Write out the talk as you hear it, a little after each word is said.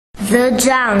The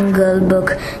Jungle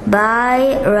Book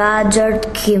by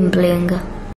Rudyard Kipling.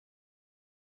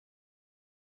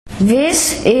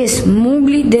 This is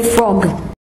Mowgli the Frog.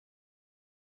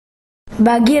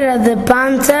 Bagheera the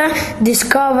Panther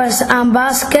discovers a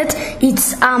basket.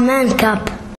 It's a man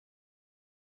cub.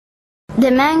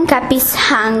 The man cub is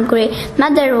hungry.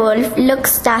 Mother Wolf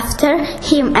looks after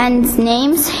him and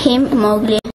names him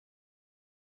Mowgli.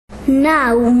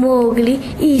 Now Mowgli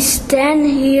is 10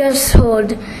 years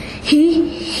old.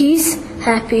 He is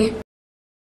happy.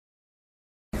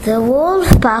 The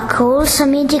wolf pack holds a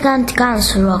gigantic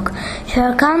cancer rock.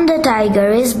 Shere Khan the tiger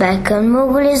is back and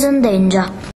Mowgli is in danger.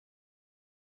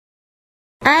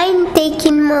 I'm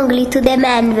taking Mowgli to the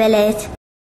man village.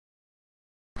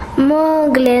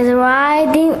 Mowgli is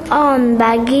riding on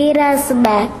Bagheera's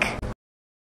back.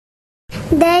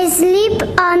 They sleep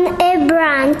on a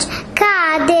branch.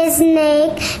 Kaa the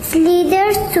snake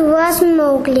slithers towards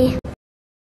Mowgli.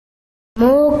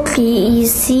 Mowgli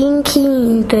is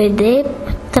sinking into a deep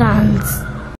trance.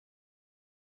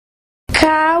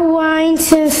 Kaa winds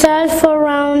himself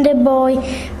around the boy.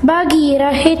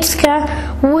 Bagheera hits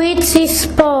Kaa with his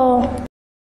paw.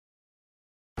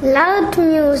 Loud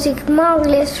music.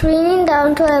 Mowgli is running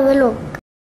down to have a look.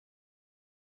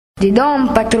 The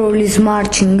dawn patrol is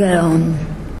marching along.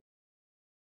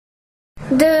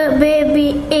 The baby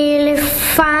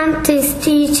elephant is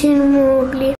teaching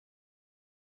Mowgli.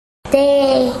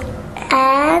 They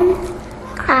end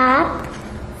up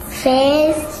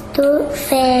face to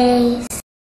face.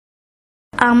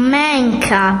 A man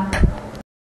cub.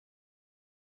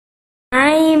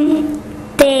 I'm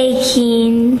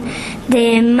taking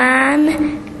the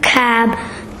man cub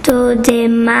to the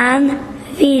man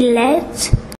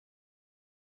village.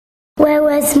 Where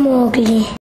was Mowgli?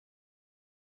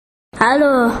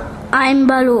 Hello, I'm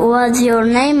Baloo. What's your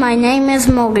name? My name is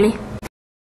Mowgli.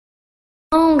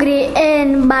 Mowgli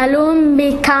and Baloo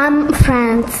become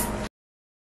friends.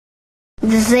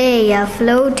 They are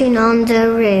floating on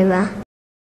the river.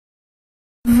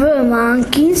 The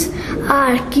monkeys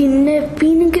are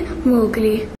kidnapping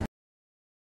Mowgli.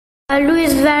 Baloo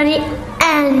is very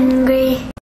angry.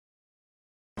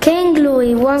 King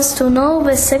Louie wants to know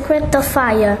the secret of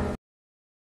fire.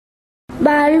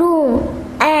 Baloo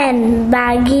and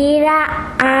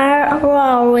Bagheera are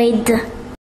worried.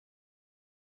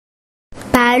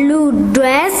 Baloo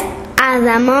dressed as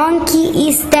a monkey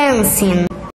is dancing.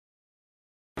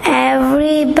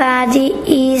 Everybody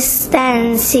is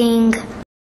dancing.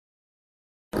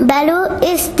 Baloo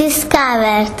is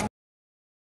discovered.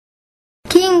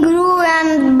 King Louie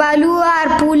and Baloo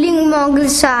are pulling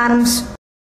Mowgli's arms.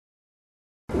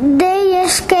 They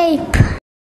escape.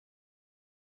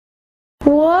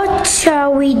 What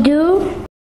shall we do?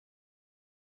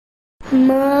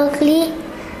 Mowgli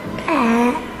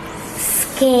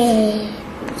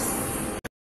escapes.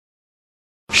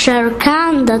 Shere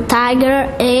Khan the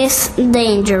tiger is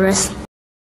dangerous.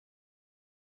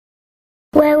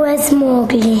 Where was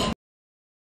Mowgli?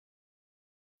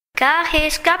 Kaa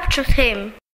has captured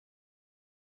him.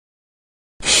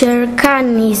 Shere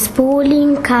Khan is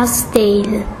pulling Kaa's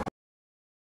tail.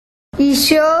 He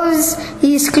shows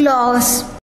his claws.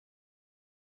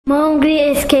 Mowgli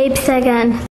escapes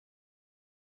again.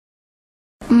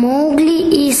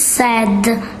 Mowgli is sad.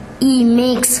 He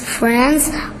makes friends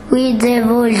with the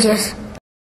vultures.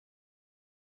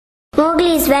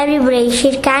 Mowgli is very brave.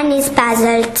 Shere Khan is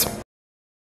puzzled.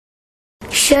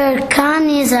 Shere Khan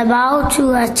is about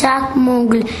to attack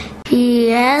Mowgli. He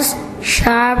has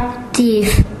sharp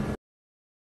teeth.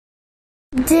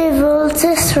 The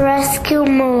vultures rescue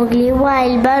Mowgli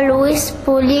while Baloo is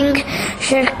pulling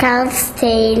Shere Khan's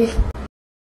tail.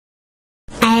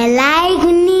 A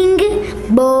lightning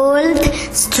bolt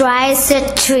strikes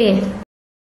a tree.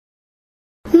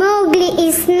 Mowgli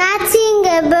is snatching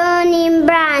a burning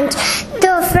branch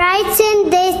to frighten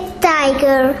the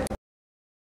tiger.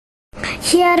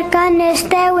 Shere Khan is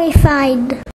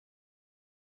terrified.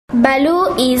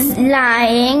 Baloo is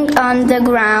lying on the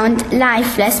ground,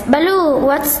 lifeless. Baloo,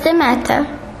 what's the matter?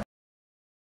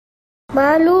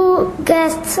 Baloo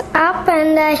gets up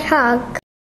and they hug.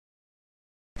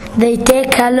 They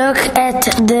take a look at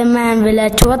the man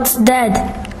village. What's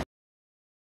that?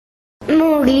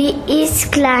 Mowgli is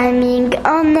climbing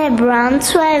on a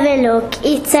branch to have a look.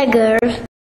 It's a girl.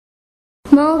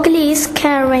 Mowgli is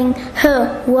carrying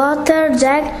her water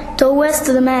jug towards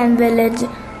the man village,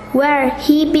 where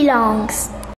he belongs.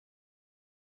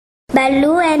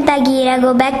 Baloo and Bagheera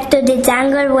go back to the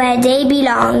jungle where they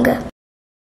belong.